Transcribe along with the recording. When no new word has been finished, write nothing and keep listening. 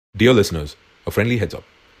Dear listeners, a friendly heads up.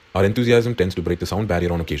 Our enthusiasm tends to break the sound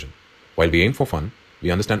barrier on occasion. While we aim for fun,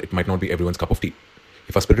 we understand it might not be everyone's cup of tea.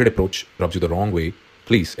 If our spirited approach rubs you the wrong way,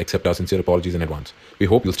 please accept our sincere apologies in advance. We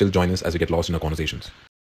hope you'll still join us as we get lost in our conversations.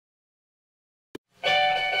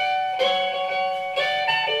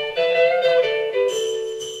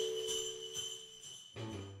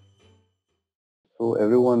 So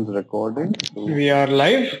everyone's recording. So We are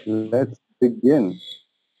live. let's begin.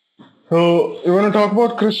 So you want to talk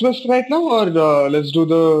about Christmas right now, or let's do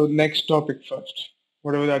the next topic first?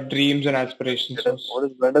 Whatever that dreams and aspirations was.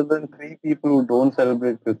 What is better than three people who don't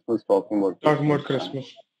celebrate Christmas talking about Talking about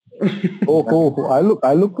Christmas? Christmas. Oh, I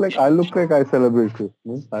look like I celebrate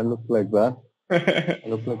Christmas. I look like that. I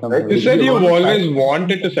look like I'm. You said you've always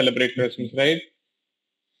wanted to celebrate Christmas, right?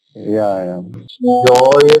 Yeah.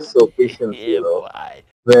 Joyous occasions,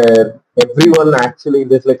 where everyone actually,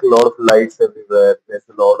 there's like a lot of lights everywhere. There's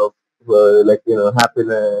a lot of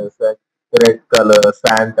happiness, like red color,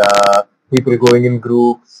 Santa, people going in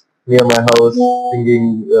groups near my house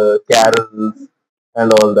singing carols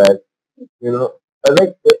and all that.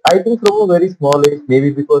 I think from a very small age, maybe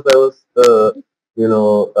because I was,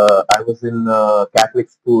 I was in Catholic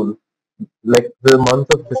school. Like the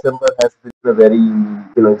month of December has been a very,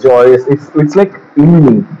 joyous. It's like in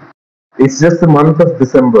me. It's just the month of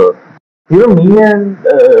December. Me and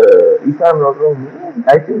if I'm not wrong,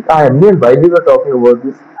 me and Vaidi were talking about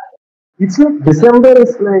this. It's like December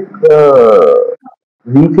is like the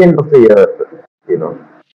weekend of the year.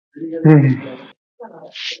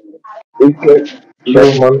 It's like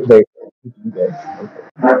that month, like.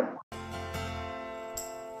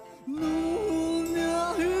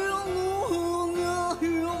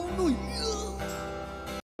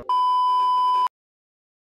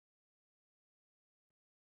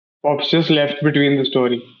 Pops just left between the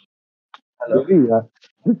story. Really, yeah.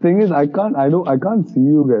 The thing is, I can't see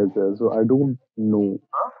you guys there, so I don't know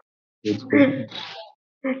what's going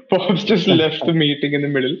Pops just left the meeting in the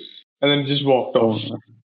middle and then just walked off. on.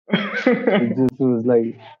 It just was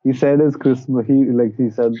like he said his Christmas. He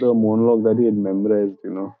said the monologue that he had memorized.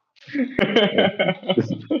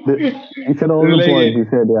 He said all the Like, points. He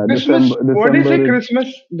said, yeah, Christmas. What is December it? is Christmas.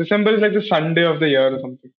 December is like the Sunday of the year or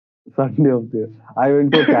something. Sunday of the year. I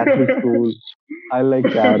went to a Catholic school. I like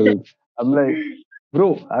carols. I'm like,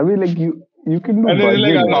 bro. I mean, like you can do And then he's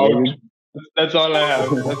like, budget. I'm out. Like, That's all I have.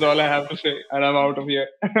 That's all I have to say. And I'm out of here.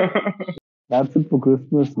 that's it for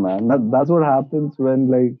Christmas, man. That's what happens when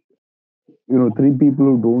three people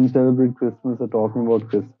who don't celebrate Christmas are talking about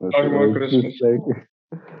Christmas. Talking about It's Christmas. just like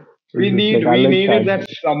We it's just like, I like needed that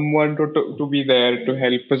carols. someone to be there to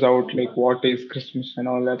help us out, like what is Christmas and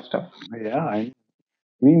all that stuff. Yeah,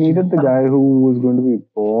 we needed the guy who was going to be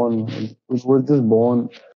born, who was just born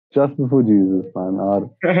just before Jesus, man. Our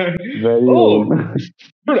very Oh, own.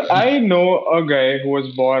 dude, I know a guy who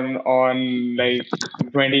was born on like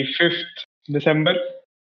 25th December.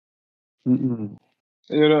 Mm-mm.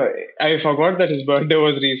 I forgot that his birthday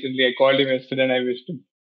was recently. I called him yesterday and I wished him.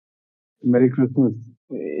 Merry Christmas.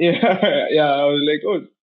 Yeah. I was like, oh,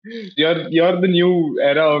 you're the new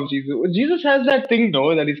era of Jesus. Jesus has that thing,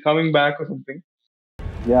 though, that he's coming back or something.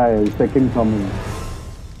 Yeah, second coming.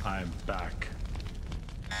 I'm back.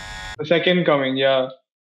 The second coming, yeah.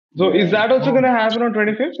 So is that also gonna happen on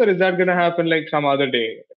 25th, or is that gonna happen like some other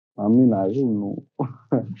day? I mean, I don't know.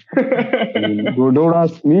 Don't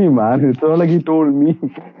ask me, man. It's not like he told me,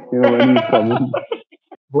 when he's coming.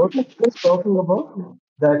 What was Chris talking about?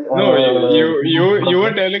 That No, you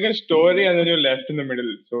were telling a story and then you left in the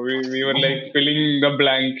middle. So we were like filling the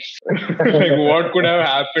blanks. Like what could have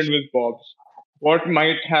happened with Bob's? What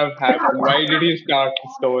might have happened? Why did he start the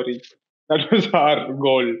story? That was our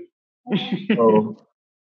goal. Oh,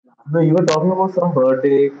 no, you were talking about some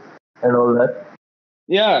birthday and all that.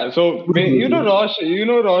 Yeah, so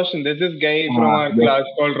Roshan. There's this guy from our class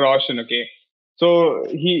called Roshan, okay? So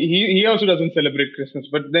he also doesn't celebrate Christmas,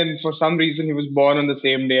 but then for some reason he was born on the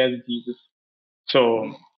same day as Jesus.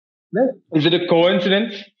 So is it a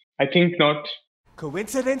coincidence? I think not.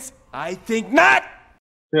 Coincidence? I think not!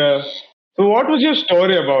 Yeah. So what was your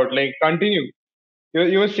story about? Like, continue.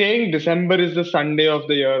 You were saying December is the Sunday of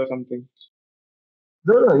the year or something.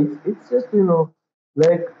 No, it's just,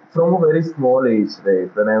 like from a very small age, right?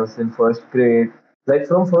 When I was in first grade, like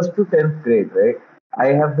from first to 10th grade, right?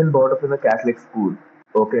 I have been brought up in a Catholic school.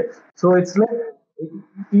 Okay. So it's like,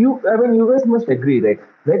 you guys must agree, right?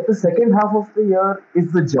 Like the second half of the year is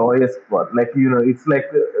the joyous part. Like, it's like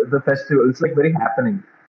the festival, it's like very happening.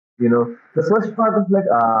 The first part is like,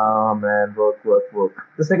 ah, man, work.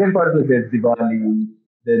 The second part is like there's Diwali,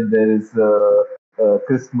 then there is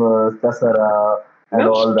Christmas, Dasara, and That's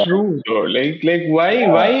all that. true though. Like why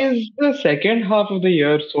Uh, is the second half of the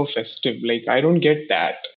year so festive? Like I don't get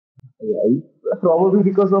that. yeah, probably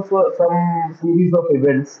because of some series of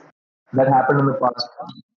events that happened in the past.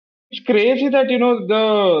 It's crazy that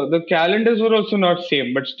the calendars were also not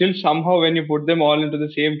same, but still somehow when you put them all into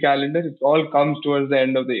the same calendar, it all comes towards the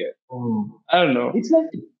end of the year. Mm. I don't know. It's like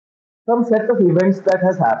some set of events that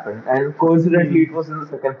has happened, and coincidentally, it was in the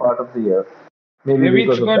second part of the year. Maybe Maybe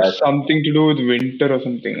it's because of got that. something to do with winter or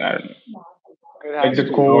something. I don't know. It Like has the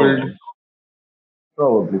to, cold.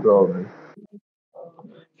 bro. Probably.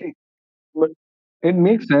 See, but it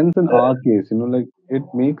makes sense in our case, like it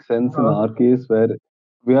makes sense in Uh, our case where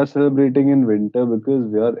we are celebrating in winter because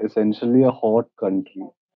we are essentially a hot country.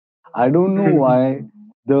 I don't know why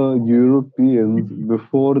the Europeans,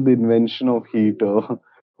 before the invention of heater,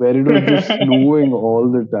 where it was just snowing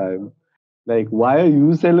all the time, like, why are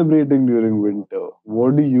you celebrating during winter?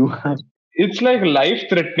 What do you have? It's like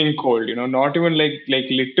life-threatening cold. Not even like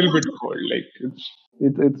little bit cold. Like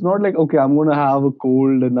it's It's not like, okay, I'm gonna have a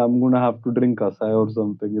cold and I'm gonna have to drink kasai or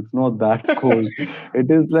something. It's not that cold. It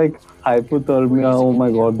is like hypothermia. Oh my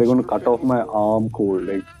god, they're gonna cut off my arm cold.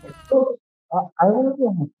 Like, so, I want to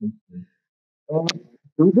ask you, um,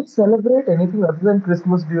 do they celebrate anything other than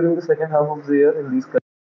Christmas during the second half of the year in these countries?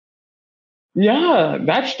 yeah.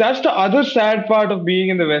 That's the other sad part of being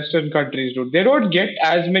in the Western countries, dude. They don't get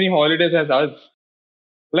as many holidays as us.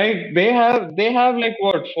 Like they have like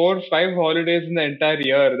what 4 5 holidays in the entire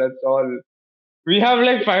year. That's all. We have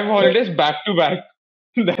like 5 holidays back to back.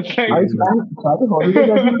 That's like I holidays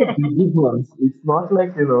as in the biggest ones. It's not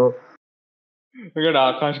like, look at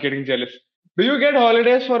Akash getting jealous. Do you get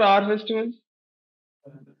holidays for our festivals?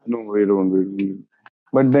 no, we don't. We don't.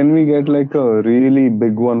 But then we get like a really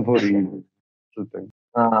big one for Eid. That's the thing.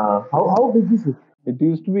 how big is it? It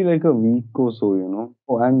used to be like a week or so.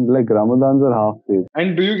 Oh, and like Ramadans are half days.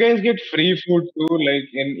 And do you guys get free food too, like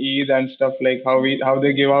in Eid and stuff, like how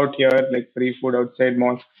they give out here, like free food outside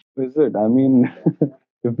mosques? Is it? I mean,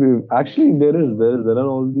 if we actually there are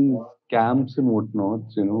all these camps and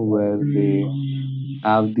whatnots, where they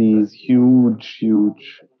have these huge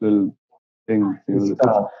little things.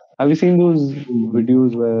 Have you seen those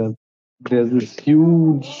videos where there's this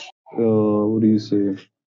huge, what do you say,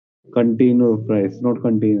 container of rice? Not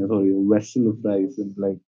container, sorry, a vessel of rice, and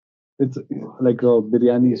like it's like a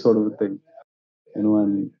biryani sort of a thing,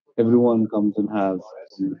 and everyone comes and has.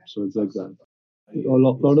 So it's like that. A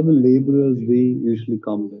lot of the laborers they usually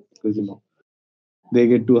come there because they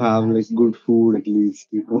get to have like good food at least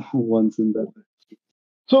once in that.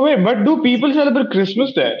 So wait, but do people celebrate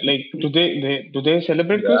Christmas there? Like, do they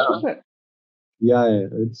celebrate Christmas Yeah. there? Yeah,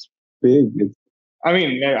 it's big. I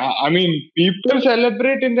mean, people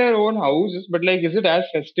celebrate in their own houses, but like, is it as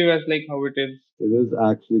festive as like how it is? It is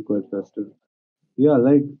actually quite festive. Yeah,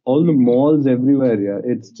 like all the malls everywhere. Yeah,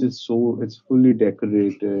 it's fully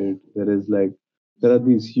decorated. There are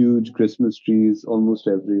these huge Christmas trees almost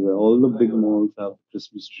everywhere. All the big malls have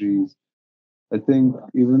Christmas trees. I think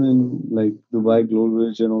even in like Dubai Global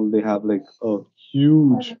Village and all, they have like a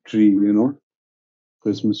huge tree,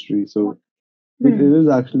 Christmas tree. So it is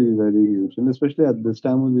actually very huge, and especially at this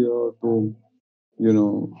time of the year, so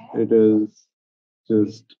it is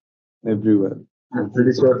just everywhere. I'm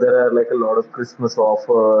pretty sure there are like a lot of Christmas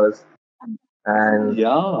offers and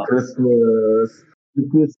Yeah, Christmas. the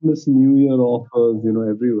Christmas, New Year offers,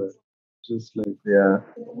 everywhere. Just like Yeah.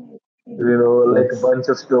 Like a that's bunch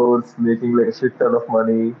of stores making like a shit ton of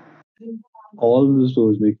money. all the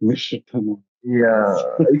stores making a shit ton of. Yeah,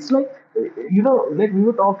 it's like like we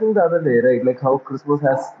were talking the other day, right? Like how Christmas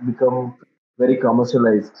has become very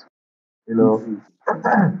commercialized. You know,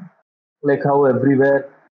 Mhm. like how everywhere,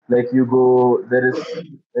 like you go, there is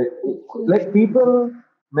like, like people,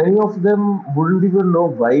 many of them wouldn't even know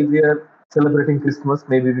why we are celebrating Christmas.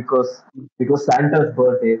 Maybe because Santa's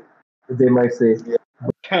birthday, they might say.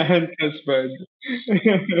 Santa's bird.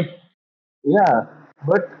 Yeah,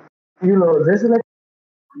 but there's like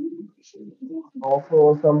offer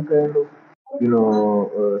or some kind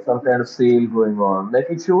of sale going on. Like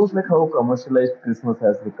it shows like how commercialized Christmas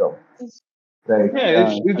has become, right? Yeah,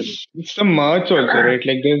 Yeah, it's the merch also, right?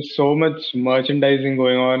 Like there's so much merchandising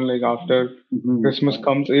going on. Like after mhm. Christmas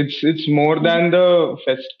comes, it's more than the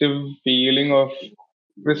festive feeling of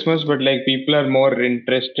Christmas, but like people are more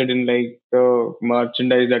interested in like the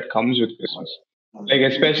merchandise that comes with Christmas. Like You know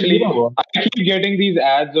especially, what? I keep getting these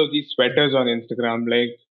ads of these sweaters on Instagram,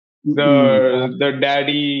 like Mhm. the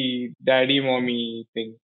daddy mommy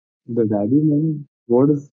thing. The daddy man. What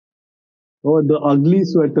is? Oh, the ugly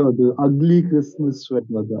sweater, the ugly Christmas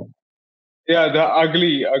sweater. Yeah, the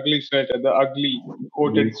ugly sweater, the ugly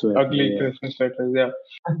coated Ugly sweater. ugly Yeah. Christmas sweaters. Yeah,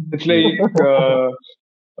 it's like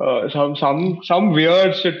some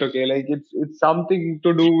weird shit. Okay, like it's something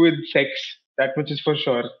to do with sex. That much is for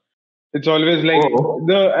sure. It's always like Oh,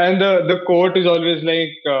 the quote is always like,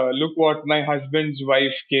 "Look what my husband's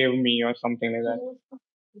wife gave me" or something like that.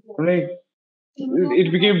 I'm like,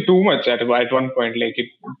 it became too much at one point. Like it,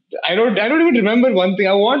 I don't even remember one thing.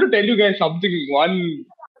 I want to tell you guys something, one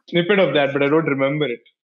snippet of that, but I don't remember it.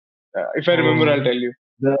 If I remember, I'll mm, tell you.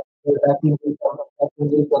 that thing will come. That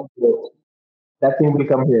thing will come here. That thing will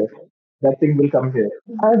come here. That thing will come here.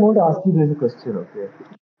 I want to ask you guys a question, okay?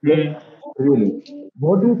 Like, Hmm. really,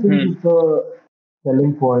 what do you think Hmm. is the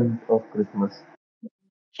selling point of Christmas?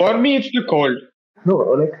 For me, it's the cold. No,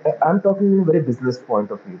 like I'm talking in a very business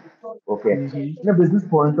point of view. Okay, Hmm. in a business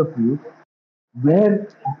point of view, where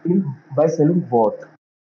by selling what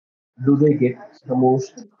do they get the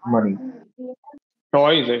most money?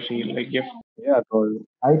 Toys, I feel like, if Yeah, totally.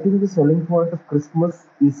 I think the selling point of Christmas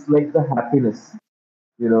is like the happiness,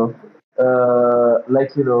 you know,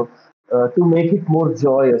 to make it more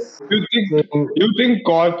joyous. you think Saying, you think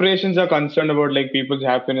corporations are concerned about like people's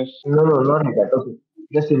happiness. no, no, not like that. Okay,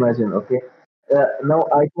 just imagine. Okay, now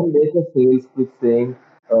I can make a sales pitch saying,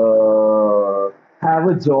 "Have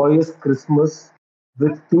a joyous Christmas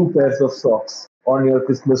with two pairs of socks on your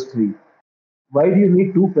Christmas tree." Why do you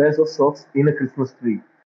need two pairs of socks in a Christmas tree?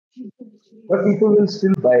 But people will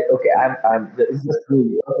still buy. Okay, it's just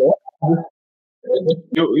me. Okay.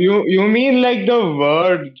 You mean like the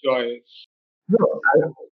word joyous? No,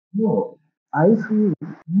 no. I feel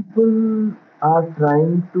people are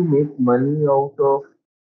trying to make money out of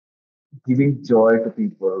giving joy to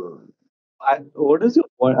people. What is your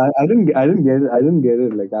point? I didn't get it. I didn't get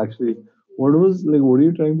it. Like actually, what was like? What are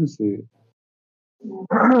you trying to say?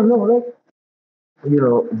 No, like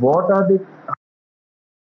what are they?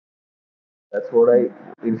 That's what I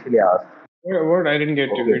initially asked. What? I didn't get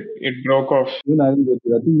you. Okay. It broke off. Even I didn't get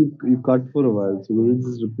it. I think you cut for a while. So will you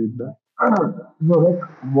just repeat that? No, like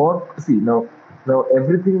what? See, now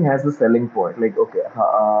everything has a selling point. Like, okay,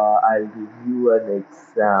 I'll give you an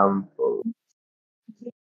example.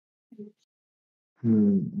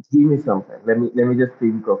 Give me something. Let me just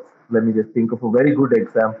think of a very good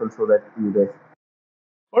example so that you guys.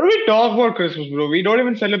 What do we talk about Christmas, bro? We don't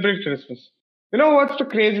even celebrate Christmas. You know what's the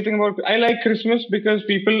crazy thing about? I like Christmas because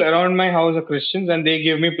people around my house are Christians and they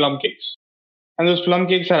give me plum cakes, and those plum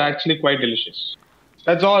cakes are actually quite delicious.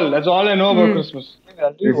 That's all. That's all I know about Christmas.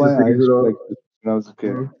 I'll tell you This why is the I used reason to of. like this when I was a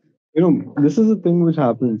kid. Mhm. You know, this is a thing which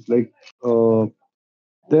happens. Like,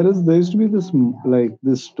 there used to be this like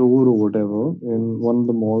this store or whatever in one of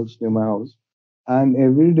the malls near my house, and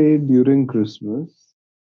every day during Christmas,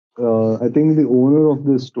 I think the owner of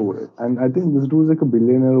this store, and I think this dude was like a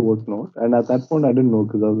billionaire or whatnot. And at that point, I didn't know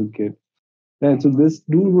because I was a kid. Yeah, so this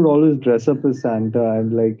dude would always dress up as Santa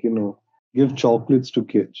and like give chocolates to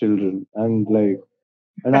children and like,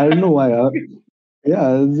 and I don't know why.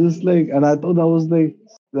 Yeah, it's just like, and I thought that was like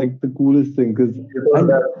the coolest thing because, You thought and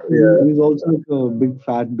that, yeah. he's also like a big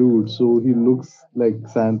fat dude, so he looks like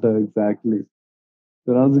Santa exactly.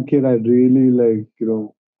 When I was a kid, I really like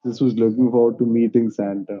this was looking forward to meeting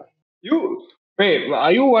Santa. You wait.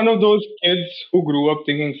 Are you one of those kids who grew up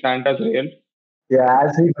thinking Santa's real? Yeah,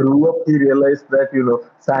 as he grew up, he realized that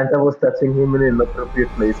Santa was touching him in inappropriate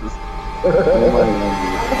places. Oh my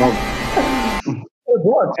god, dude.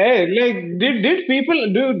 What? Hey, like, did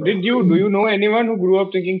people do you know anyone who grew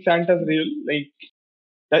up thinking Santa's real? Like,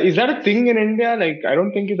 is that a thing in India? Like, I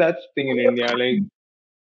don't think that's a thing in India. Like,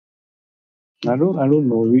 I don't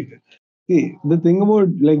know. See, the thing about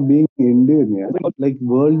like being Indian, yeah, like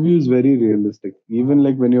worldview is very realistic. Even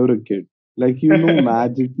like when you're a kid, like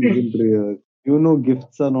magic isn't real.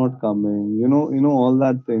 Gifts are not coming. All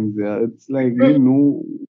that things. Yeah, it's like we know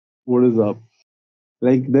what is up.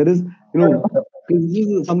 Like there is, 'cause this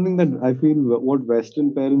is something that I feel what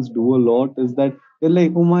Western parents do a lot is that they're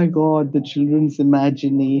like, oh my God, the children's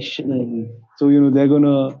imagination. So they're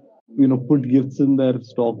gonna put gifts in their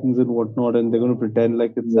stockings and whatnot, and they're gonna pretend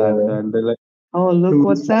like it's Santa, Yeah, and they're like, oh look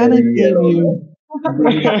what tooth Santa fairy and gave all you. that.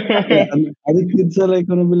 And yeah, and other kids are like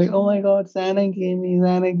gonna be like, oh my God, Santa gave me,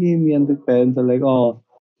 and the parents are like, oh,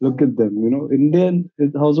 look at them. Indian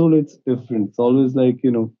household, it's different. It's always like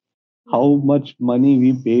how much money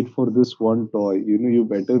we paid for this one toy. You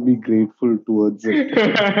better be grateful towards it.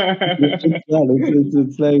 It's that.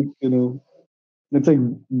 It's like it's like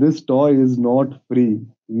this toy is not free.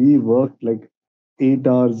 We worked like 8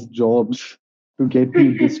 hours jobs to get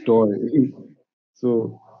you this toy.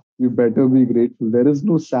 So you better be grateful. There is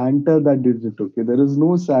no Santa that did it. Okay, there is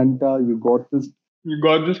no Santa. You got this. You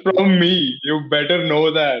got this from me. You better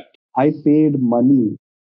know that. I paid money.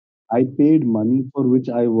 I paid money for which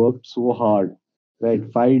I worked so hard. Right,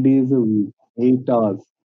 5 days a week, 8 hours.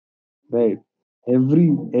 Right,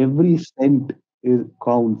 every cent is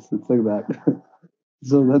counts. It's like that.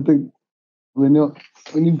 So nothing when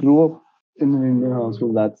you grow up in an Indian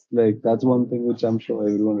household, that's one thing which I'm sure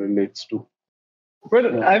everyone relates to. But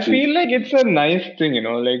Yeah, I feel like it's a nice thing,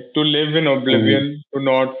 like to live in mm, oblivion, to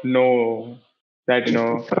not know that,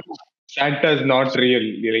 Santa is not real.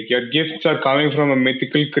 Like your gifts are coming from a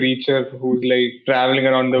mythical creature who's like traveling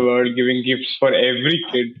around the world giving gifts for every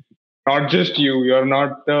kid, not just you. You're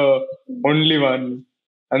not the only one.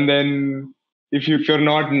 And then if you're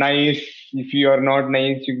not nice, if you are not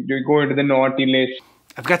nice, you go into the naughty list.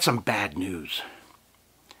 I've got some bad news.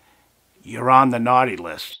 You're on the naughty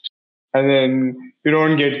list. And then you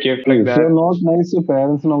don't get gifts like if that. you're not nice, your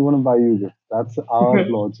parents are not going to buy you gifts. That's our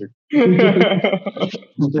logic. Very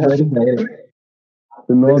nice.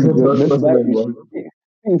 You're not Makes me good. third person in one.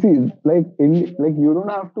 See, like you don't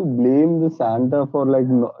have to blame the Santa for like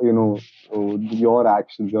your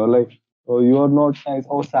actions. You're like, oh, you're not nice.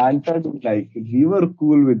 Oh, Santa didn't like it. We were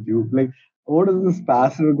cool with you. Like, what is this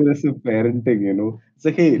passive aggressive parenting? It's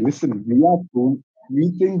like, hey, listen, we are cool.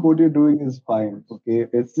 We think what you're doing is fine. Okay,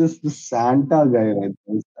 it's just the Santa guy right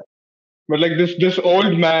there. But like this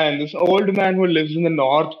old man who lives in the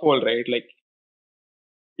North Pole, right? Like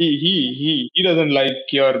he doesn't like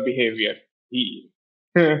your behavior. He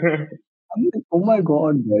I'm like, oh my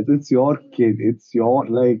God, guys, it's your kid. It's your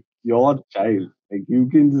child. Like you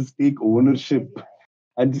can just take ownership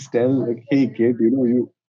and just tell like, hey kid,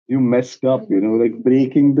 you messed up. Like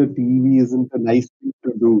breaking the TV isn't a nice thing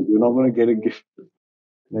to do. You're not gonna get a gift.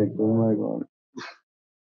 Like, oh my God.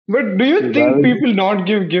 But do you So that think is people not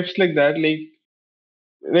give gifts like that? Like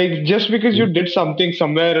just because you did something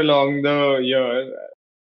somewhere along the year,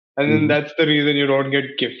 and then Mhm. that's the reason you don't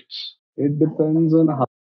get gifts. It depends on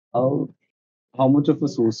how how much of a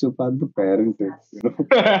sociopath the parent is.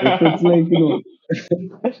 If it's like,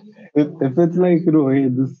 if it's like, hey,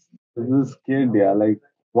 this kid, yeah, like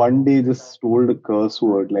one day just told a curse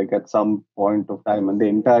word, like at some point of time, and the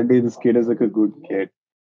entire day this kid is like a good kid,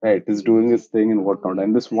 right? Is doing his thing and whatnot.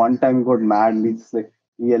 And this one time he got mad and he's just like,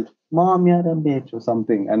 he yelled, Mom, you're a bitch or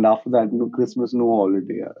something. And after that, no Christmas, no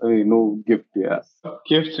holiday, yeah. No gift, yeah.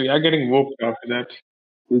 Gifts, we are getting whooped after that.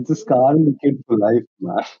 It's a scar in the kid for life,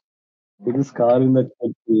 man. It's a scar in that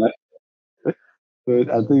kid for life. So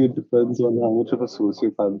I think it depends on how much of a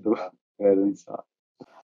sociopath the parents are.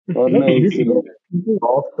 Or Like like, this is a little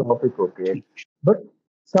off topic, okay? But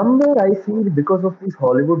somewhere I feel because of these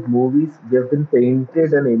Hollywood movies, we have been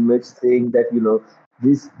painted an image saying that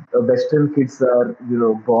these Western kids are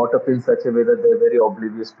brought up in such a way that they're very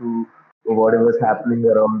oblivious to whatever's happening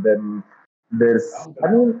around them. There's,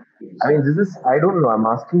 I mean, this is I don't know. I'm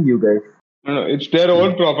asking you guys. No, it's their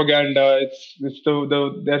own propaganda. It's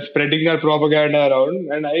they're spreading their propaganda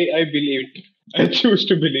around, and I believe it. I choose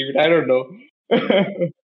to believe it. I don't know.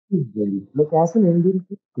 Like as an Indian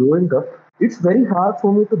kid growing up, it's very hard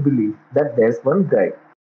for me to believe that there's one guy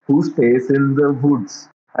who stays in the woods.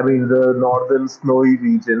 I mean, the northern snowy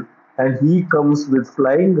region, and he comes with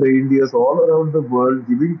flying reindeers all around the world,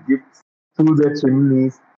 giving gifts through their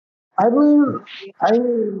chimneys. I mean,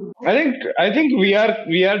 I I think we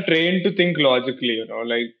are trained to think logically,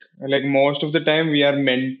 like most of the time we are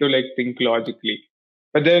meant to like think logically.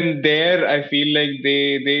 But then there I feel like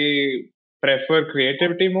they prefer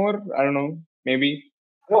creativity more. I don't know, maybe.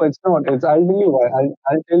 no, it's not. I'll tell you why.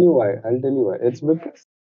 I'll tell you why. I'll tell you why. It's because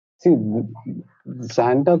see, the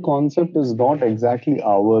Santa concept is not exactly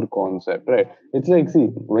our concept, right? It's like, see,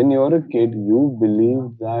 when you're a kid, you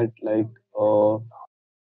believe that like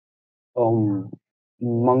um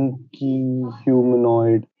monkey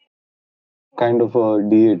humanoid kind of a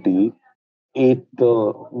deity ate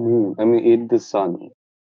the moon. I mean, ate the sun,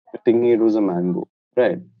 thinking it was a mango,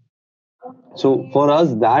 right? So for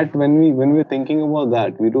us, that when we're thinking about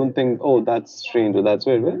that, we don't think, oh, that's strange or that's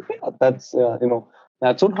weird. Well, yeah,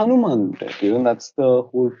 that's what Hanuman did. That's the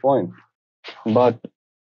whole point. But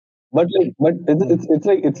it's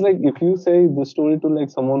like if you say the story to like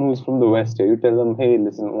someone who's from the West, you tell them, hey,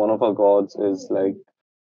 listen, one of our gods is like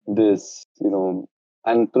this,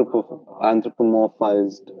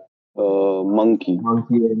 anthropomorphized monkey,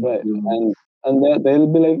 monkey and right? human. And they'll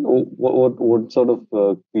be like, oh, what sort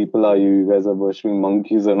of people are you? You guys are worshipping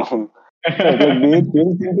monkeys and all. Right, like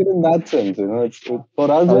they'll think it in that sense,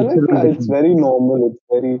 for us, we're like, Cultural yeah, it's difference. very normal. It's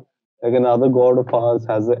very like another god of ours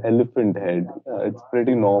has an elephant head. Yeah, it's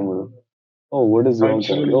pretty normal. Oh, what is your god?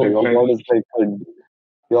 Cultural Oh, your difference. god is like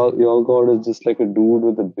your god is just like a dude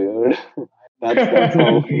with a beard. That's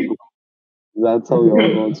how that's how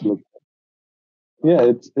your gods look.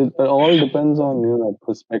 Yeah, it all depends on that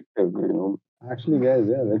perspective. Actually, guys,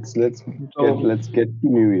 yeah, So, let's get to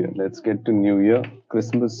New Year. Let's get to New Year,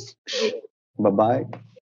 Christmas. Bye bye.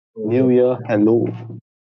 New Year, hello.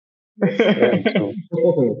 Yeah. So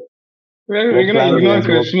we're what gonna plans, ignore guys? What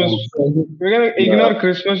Christmas. plans? We're gonna Yeah. ignore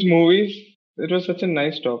Christmas movies. It was such a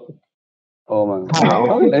nice topic. Oh man.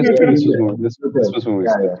 Okay, Okay. let's do Yeah, Christmas yeah. movies. Let's do Okay. Christmas movies.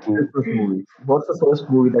 Yeah, yeah. Let's do. Christmas movie. What's the first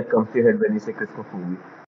movie that comes to your head when you say Christmas movie?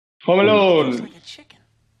 Home Alone.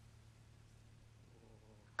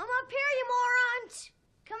 I'm up here, you morons!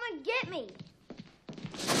 Come and get me!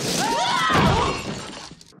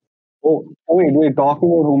 Oh, wait. Talking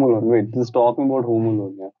about Home Alone. Wait, just talking about Home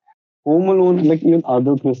Alone. Yeah. Home Alone, like even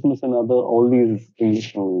other Christmas and other all these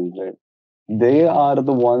English movies, right? They are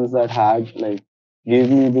the ones that had gave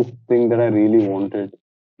me this thing that I really wanted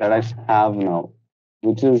that I have now,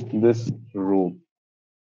 which is this robe.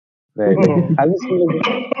 Right? Like, have you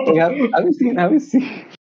seen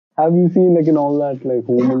have you seen like in all that like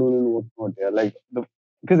Home Alone and whatnot? Yeah, like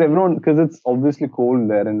because it's obviously cold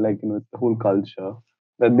there and it's the whole culture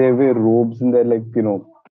that they wear robes and they're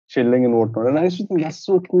chilling and whatnot. And I used to think that's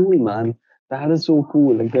so cool, man. That is so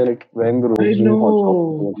cool. Like they're like wearing the I robes and hot chocolate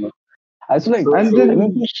and know. whatnot. I was like, And I then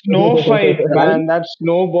mean, snow fight, and man. That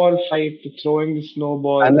snowball fight, throwing the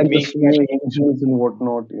snowball, and like the making snow it. angels and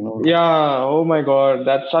whatnot. Yeah. Oh my God,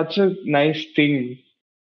 that's such a nice thing.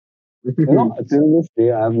 Till this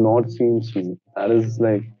day, I have not seen snow. That is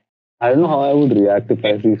like, I don't know how I would react if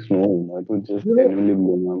I see snow. That would just You know, genuinely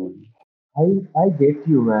blow my mind. I get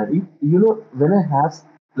you, man. When I have,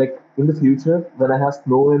 like, in the future, when I have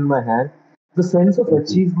snow in my hand, the sense of Mhm.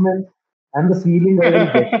 achievement and the feeling I will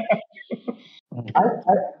get, I,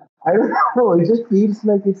 I, I don't know. It just feels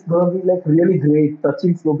like it's gonna be like really great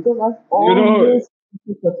touching snow because I've you know, always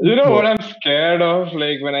been touching you know what snow. I'm scared of?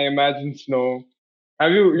 Like when I imagine snow.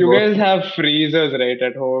 Have you What? guys have freezers right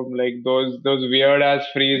at home? Like those weird ass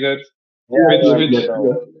freezers, Yeah, which yeah, which Yes,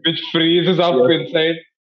 yes, which freezes up yes. inside.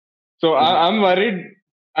 So Mhm. I'm worried.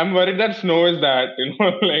 I'm worried that snow is that.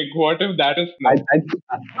 Like what if that is I, snow?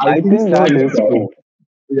 I, I I think think snow that is is that. snow.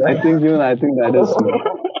 Yeah. I think that is snow.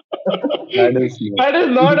 That is snow. That is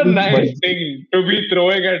not a But nice thing to be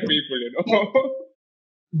throwing at people.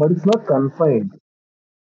 But it's not confined.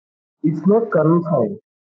 It's not confined.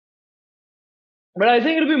 But I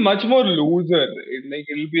think it'll be much more looser.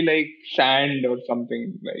 It'll be like sand or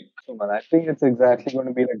something. Like man, I think it's exactly going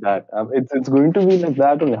to be like that. It's going to be like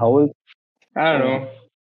that only. How is I don't know.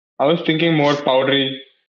 I was thinking more powdery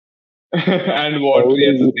and how watery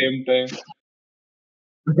at the is same time.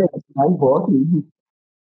 My body.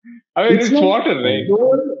 I mean, It's it's like water, right?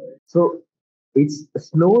 snow. So it's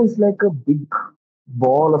snow is like a big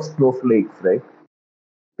ball of snowflakes, right?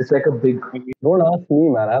 It's like a big. Don't ask me,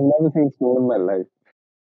 man. I've never seen snow in my life.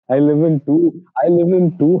 I live in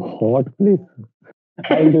two hot places.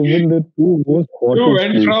 I live in the two most You hottest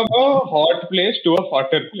went places. from a hot place to a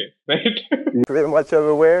hotter place, right? Pretty much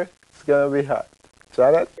everywhere, it's gonna be hot.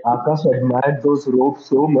 Try that. Akash admired those robes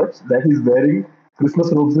so much that he's wearing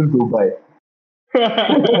Christmas robes in Dubai.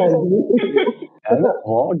 And it's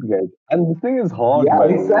hot, guys. And this thing is hot, Yeah, by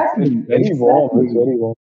the way. It's exactly, very warm. It's exactly. very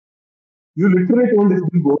warm. You literally told him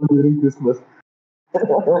to go during Christmas.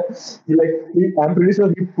 I'm pretty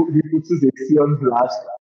sure he puts his AC on blast.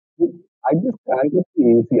 I just crank up the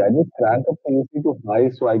AC. I just crank up the AC to high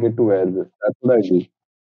so I get to wear this. That's what I do.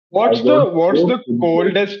 I got What's so the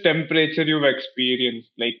coldest temperature you've experienced,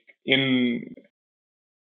 like in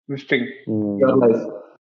this thing? your Mm. life.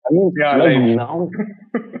 I mean, Yeah, like like now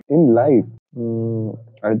in life,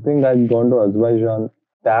 I think I'd gone to Azerbaijan.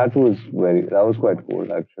 That was quite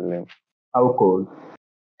cool actually. How cold?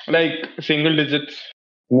 single digits.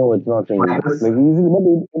 No, it's not single digits. Minus Like easily,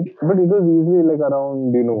 but it was easily like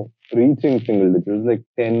around, reaching single digits, like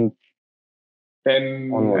 10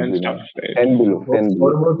 10 onwards, and stuff, right? 10 below, 10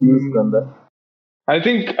 what below. about you, Skanda? I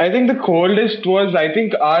think the coldest was, I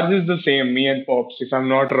think ours is the same, me and Pops, if I'm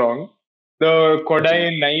not wrong. The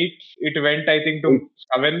Kodai nights, it went I think to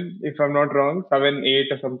 7, if I'm not wrong, 7, 8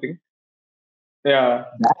 or something. Yeah,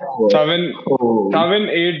 That was 7, cold. 7,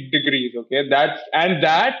 8 degrees. Okay,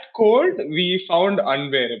 that cold we found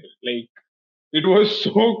unbearable. Like it was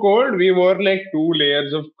so cold, we wore like 2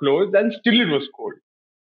 layers of clothes, and still it was cold.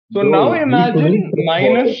 So now Bro, we couldn't imagine get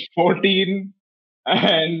water. minus 14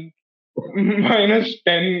 and minus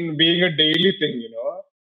 10 being a daily thing,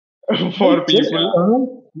 I for just people. can't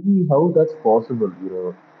see how that's possible.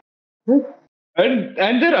 Like,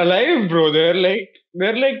 And they're alive, bro. They're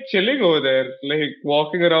like chilling over there, like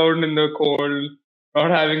walking around in the cold.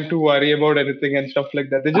 not having to worry about anything and stuff like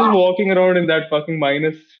that. They're just walking around in that fucking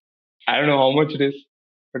minus. I don't know how much it is,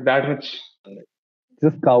 but that much.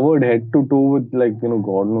 Just covered head to toe with like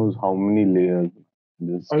God knows how many layers.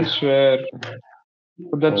 Just I swear.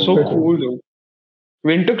 But that's so Oh, cool though.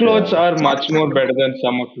 Winter clothes are much more better than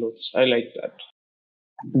summer clothes. I like that.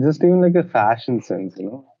 just even like a fashion sense,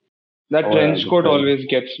 That Oh, trench yeah, coat the trench. always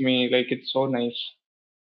gets me. Like it's so nice.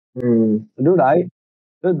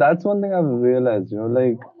 Dude, that's one thing I've realized,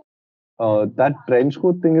 like that trench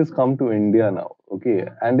coat thing has come to India now. Okay.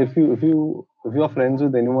 And if you are friends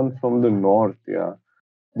with anyone from the north, yeah,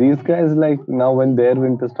 these guys like now when their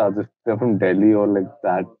winter starts, if they're from Delhi or like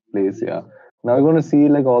that place, yeah. Now you're gonna see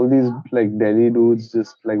like all these like Delhi dudes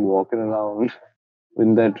just like walking around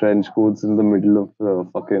in their trench coats in the middle of the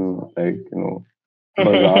fucking like,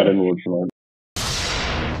 bazaar and whatnot.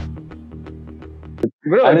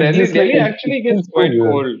 Bro, And it's just like Delhi it actually feels gets so quite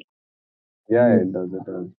weird. cold. Yeah, it does, it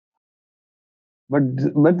does.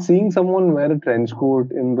 But seeing someone wear a trench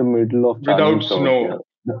coat in the middle of Without Chandni Chowk,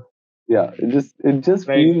 snow. yeah, it just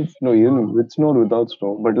Right. feels no, even with snow or without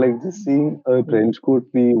snow, but like just seeing a trench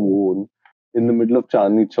coat be worn in the middle of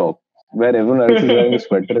Chandni Chowk, where everyone else is wearing a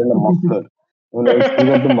sweater and a muffler. Everyone else has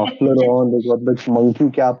got the muffler on, they got the monkey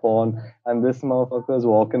cap on, and this motherfucker is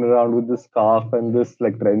walking around with this scarf and this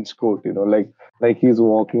like trench coat, like he's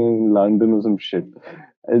walking in London or some shit.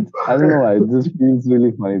 I don't know why, it just feels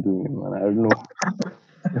really funny to me, man. I don't know.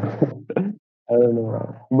 I don't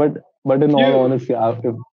know. But in all You. honesty,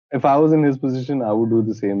 if I was in his position, I would do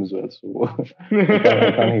the same as well. So I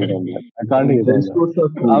can't hate on that. I can't hate on Trench that. coats are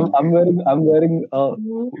cool. I'm wearing a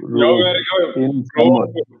You're robe wearing a in summer.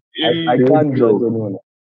 robe I in can't judge robe. anyone.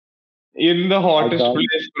 the I hottest can't.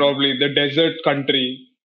 place, probably the desert country.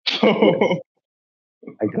 Yes, So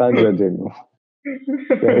I can't judge anyone.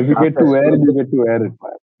 Yeah, if you get to Akash, wear it, you get to wear it,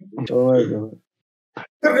 man. Oh my god.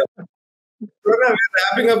 So now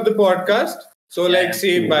we're wrapping up the podcast. So like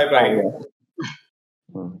say bye bye.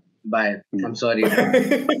 Bye. I'm sorry.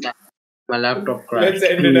 Let's My laptop crashed.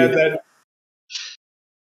 end it at that.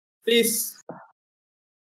 Peace.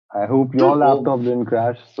 I hope your laptop didn't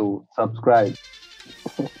crash. So subscribe.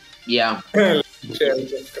 Yeah. Share,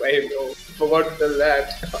 subscribe. Oh, forgot to tell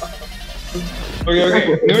that.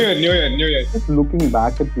 okay. New Year. Just looking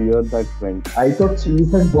back at the year that went. I thought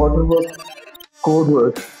cheese and water was code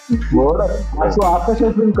words. So Akash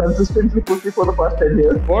has been consistently pushing for the past 10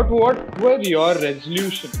 years. What were your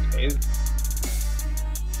resolutions, guys?